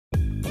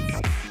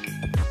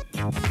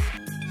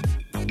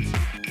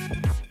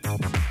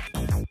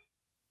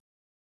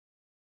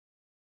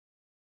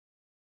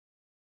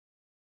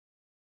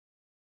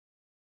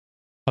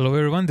Hello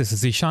everyone, this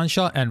is Zeeshan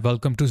Shah and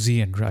welcome to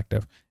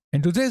Zinteractive.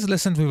 In today's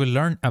lesson, we will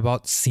learn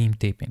about seam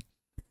taping.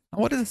 Now,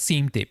 what is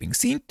seam taping?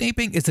 Seam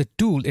taping is a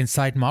tool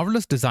inside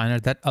Marvelous Designer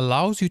that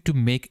allows you to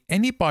make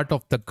any part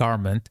of the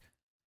garment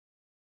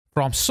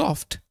from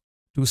soft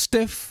to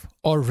stiff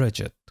or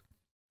rigid.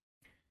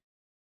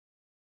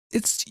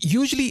 It's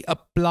usually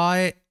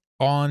applied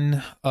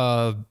on,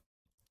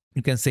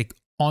 you can say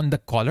on the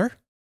collar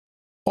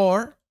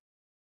or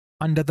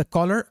under the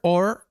collar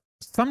or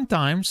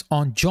sometimes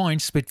on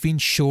joints between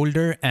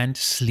shoulder and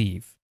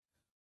sleeve.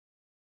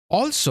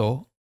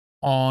 Also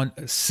on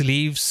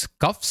sleeves,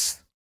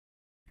 cuffs,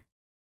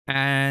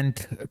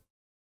 and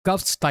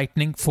cuffs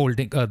tightening,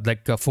 folding,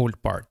 like a fold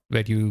part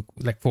where you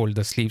like fold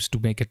the sleeves to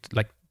make it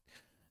like,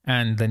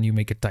 and then you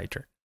make it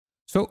tighter.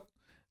 So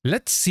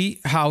let's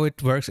see how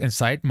it works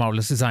inside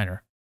Marvelous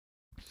Designer.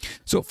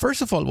 So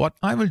first of all, what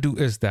I will do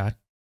is that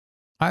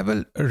I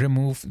will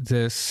remove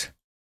this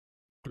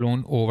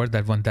clone over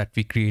that one that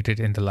we created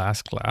in the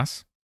last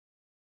class.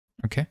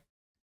 Okay,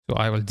 so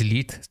I will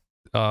delete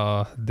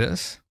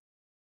this.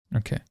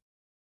 Okay,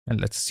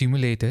 and let's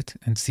simulate it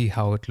and see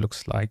how it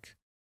looks like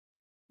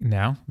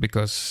now,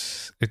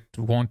 because it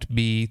won't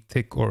be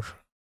thick or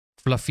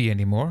fluffy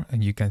anymore,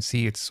 and you can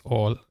see it's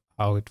all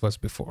how it was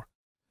before.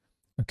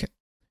 Okay,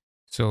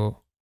 so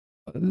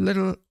a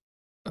little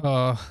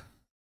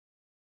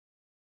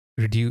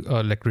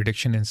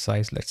reduction in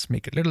size. Let's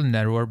make it a little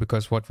narrower,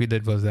 because what we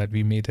did was that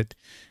we made it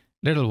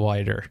a little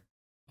wider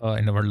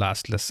in our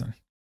last lesson.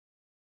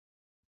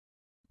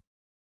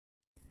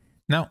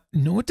 Now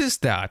notice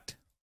that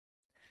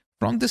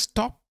from this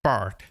top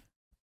part,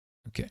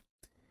 okay,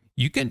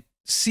 you can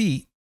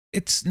see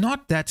it's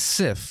not that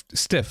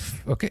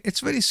stiff, okay, it's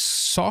very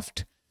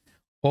soft,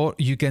 or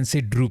you can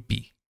say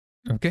droopy,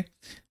 okay,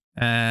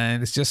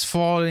 and it's just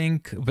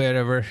falling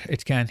wherever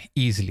it can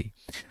easily.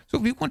 So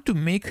we want to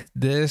make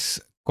this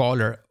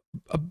collar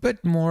a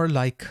bit more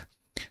like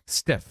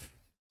stiff.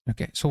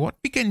 Okay, so what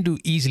we can do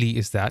easily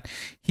is that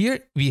here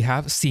we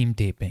have seam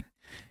taping.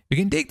 We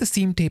can take the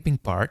seam taping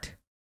part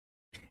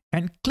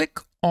and click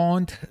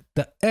on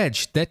the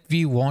edge that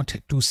we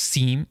want to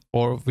seam,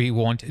 or we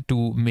want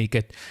to make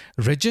it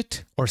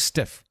rigid or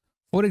stiff.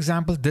 For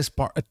example, this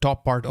part,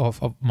 top part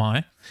of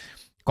my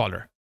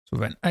collar.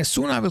 So as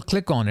soon as I will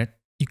click on it,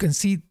 you can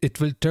see it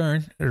will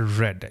turn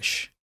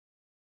reddish.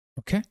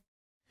 Okay.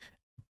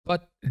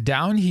 But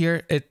down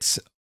here, it's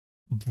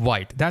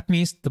white. That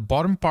means the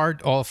bottom part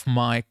of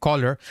my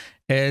collar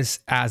is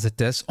as it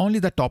is. Only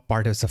the top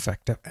part is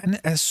effective.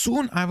 And as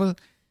soon as I will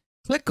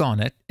click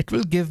on it, it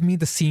will give me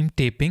the seam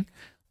taping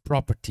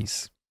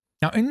properties.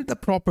 Now in the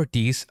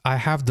properties, I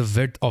have the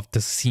width of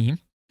the seam.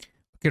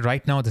 Okay,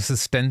 right now this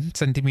is 10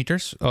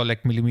 centimeters or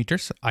like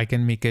millimeters. I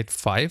can make it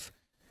 5.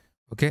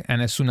 Okay,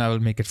 and as soon as I will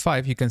make it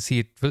 5, you can see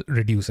it will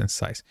reduce in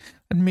size.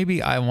 And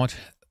maybe I want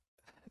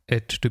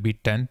it to be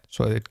 10,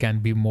 so it can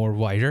be more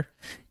wider,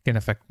 can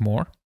affect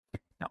more.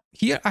 Now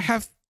here I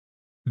have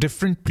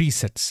different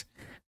presets.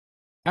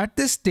 At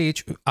this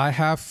stage, I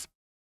have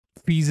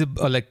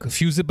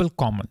fusible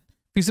common.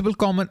 Fusible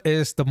common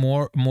is the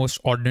most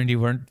ordinary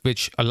one,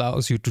 which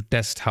allows you to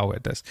test how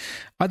it is.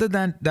 Other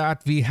than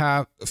that, we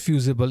have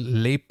fusible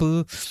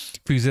lapel,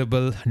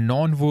 fusible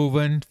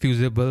non-woven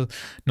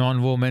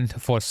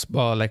for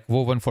like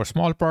woven for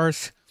small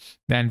parts.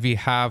 Then we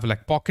have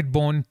like pocket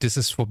bone. This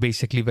is for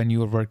basically when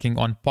you are working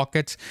on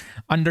pockets.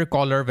 Under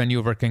collar, when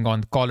you're working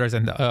on collars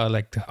and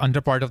like the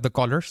under part of the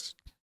collars.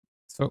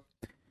 So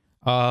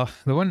the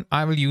one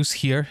I will use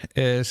here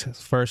is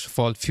first of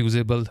all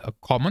fusible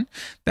common.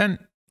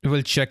 Then we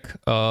will check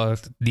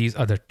these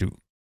other two.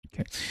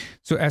 Okay,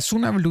 so as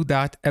soon as I will do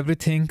that,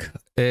 everything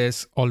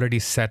is already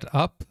set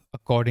up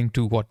according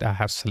to what I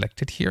have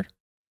selected here.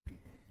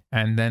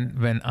 And then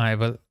when I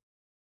will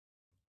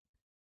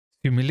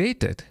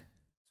simulate it,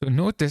 so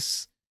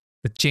notice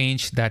the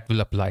change that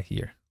will apply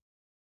here.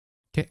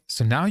 Okay,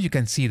 so now you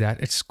can see that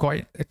it's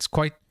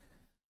quite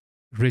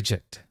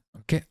rigid.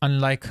 Okay,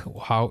 unlike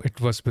how it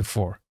was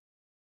before.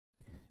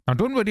 Now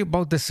don't worry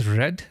about this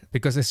red,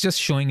 because it's just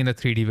showing in a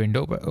 3D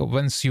window, but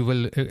once you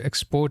will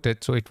export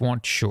it, so it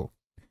won't show.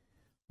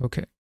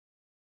 Okay,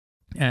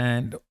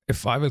 and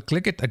if I will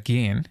click it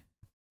again,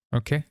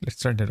 okay, let's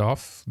turn it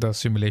off, the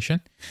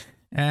simulation.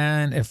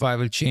 And if I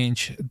will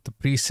change the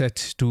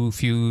preset to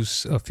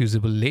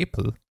fusible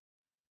lapel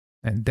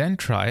and then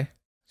try,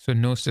 so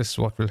notice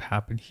what will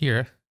happen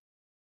here.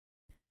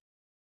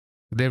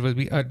 There will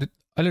be a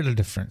little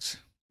difference.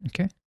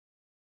 Okay,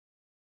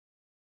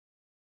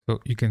 so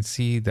you can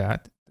see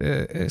that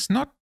it's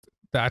not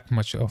that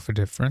much of a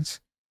difference.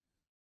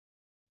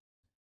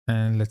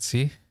 And let's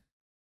see.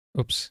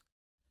 Oops.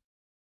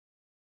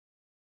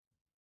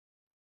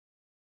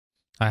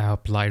 I have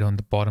applied on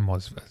the bottom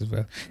as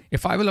well.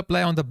 If I will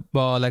apply on the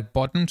like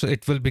bottom, so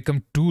it will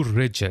become too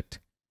rigid.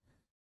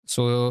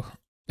 So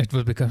it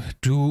will become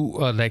too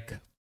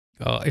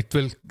it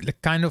will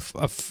kind of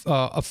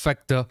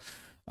affect the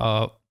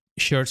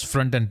shirt's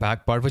front and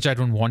back part, which I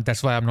don't want.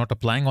 That's why I'm not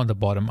applying on the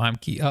bottom.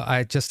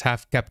 I just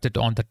have kept it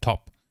on the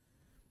top.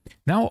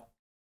 Now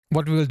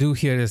what we'll do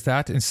here is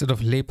that instead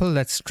of label,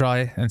 let's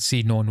try and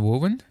see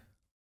non-woven.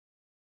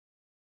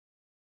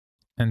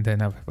 And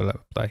then I will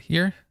apply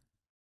here.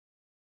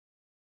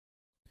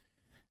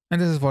 And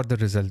this is what the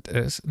result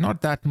is.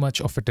 Not that much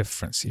of a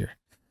difference here.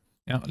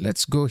 Now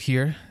let's go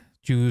here,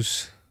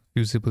 choose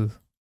fusible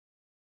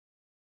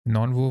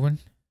non-woven.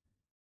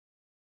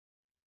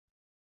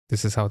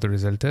 This is how the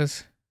result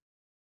is.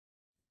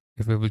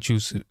 If we will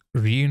choose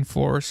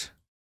reinforce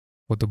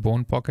for the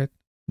bone pocket,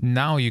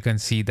 now you can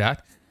see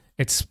that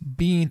it's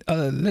been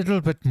a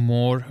little bit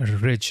more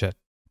rigid.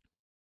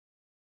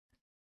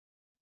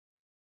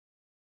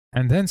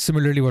 And then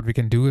similarly, what we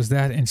can do is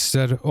that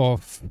instead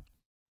of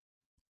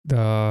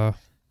let's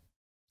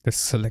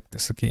select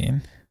this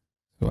again,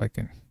 so I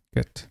can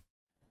get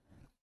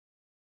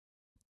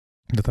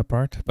the other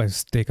part. By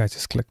mistake, I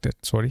just clicked it,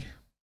 sorry.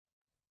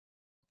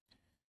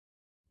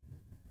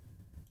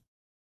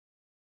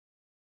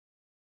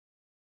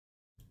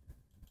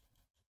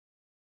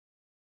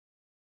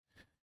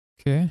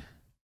 Okay,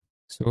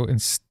 so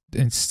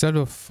instead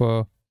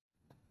of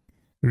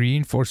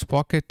reinforce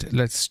pocket,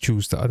 let's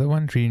choose the other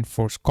one,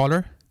 reinforce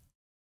collar.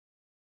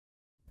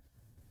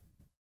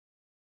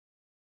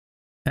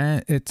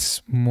 And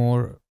it's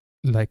more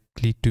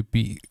likely to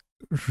be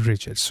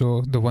rigid.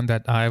 So the one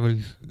that I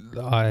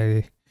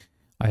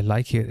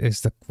like here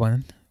is the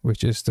one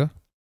which is the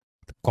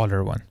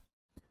collar one.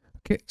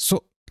 Okay,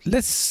 so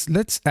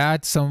let's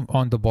add some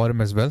on the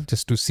bottom as well,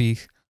 just to see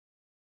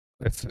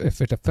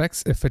if it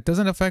affects. If it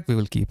doesn't affect, we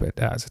will keep it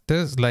as it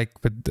is, like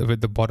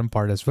with the bottom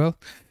part as well.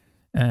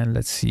 And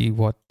let's see,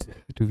 what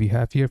do we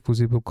have here?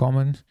 Fusible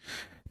common.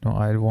 No,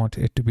 I want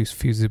it to be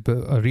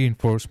fusible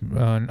reinforced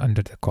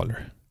under the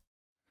collar.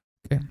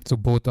 Okay, so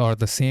both are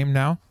the same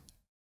now.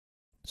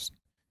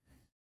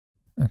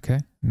 Okay,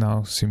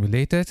 now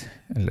simulate it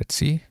and let's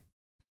see.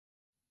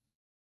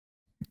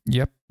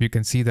 Yep, you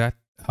can see that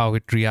how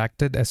it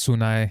reacted as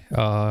soon as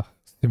I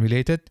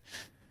simulated.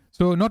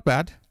 So not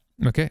bad.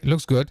 Okay,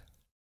 looks good.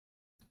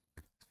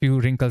 Few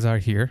wrinkles are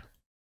here,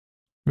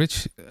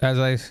 which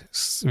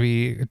as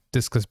we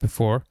discussed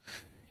before,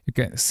 you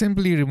can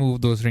simply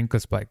remove those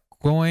wrinkles by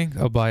going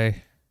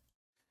by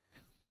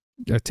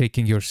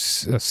taking your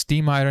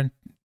steam iron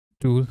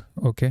tool.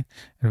 Okay,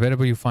 and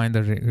wherever you find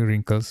the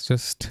wrinkles,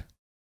 just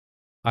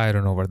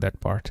iron over that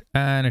part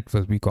and it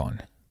will be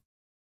gone.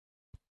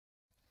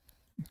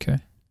 Okay,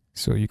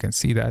 so you can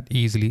see that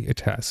easily it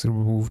has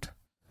removed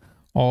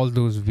all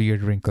those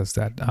weird wrinkles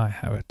that I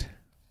have it.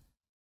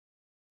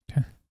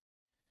 Okay,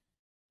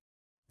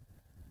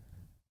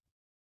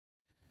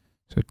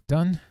 so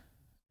done,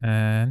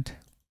 and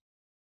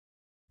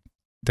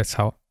that's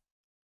how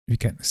you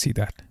can see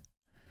that.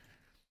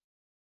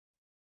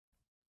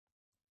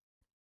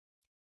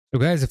 So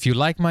guys, if you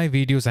like my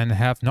videos and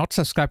have not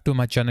subscribed to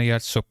my channel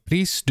yet, so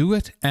please do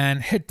it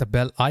and hit the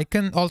bell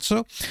icon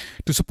also.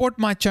 To support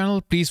my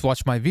channel, please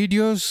watch my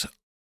videos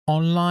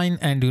online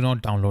and do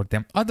not download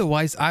them.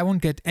 Otherwise, I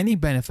won't get any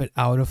benefit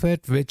out of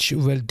it, which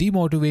will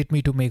demotivate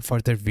me to make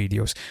further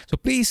videos. So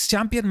please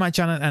champion my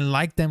channel and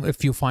like them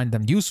if you find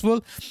them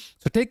useful.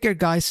 So take care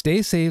guys,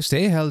 stay safe,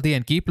 stay healthy,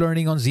 and keep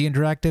learning on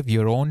Zinteractive,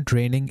 your own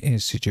training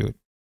institute.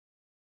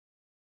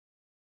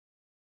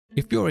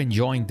 If you're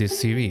enjoying this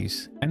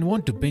series and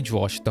want to binge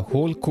watch the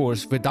whole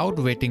course without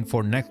waiting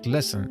for next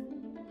lesson,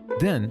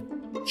 then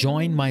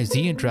join my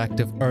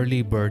Zinteractive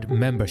Early Bird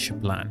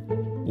membership plan.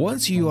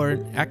 Once you are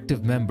an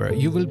active member,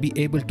 you will be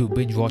able to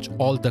binge watch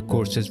all the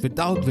courses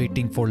without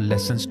waiting for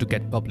lessons to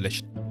get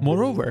published.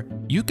 Moreover,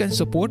 you can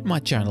support my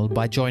channel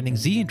by joining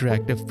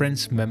Zinteractive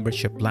Friends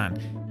membership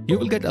plan. You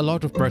will get a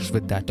lot of perks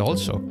with that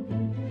also.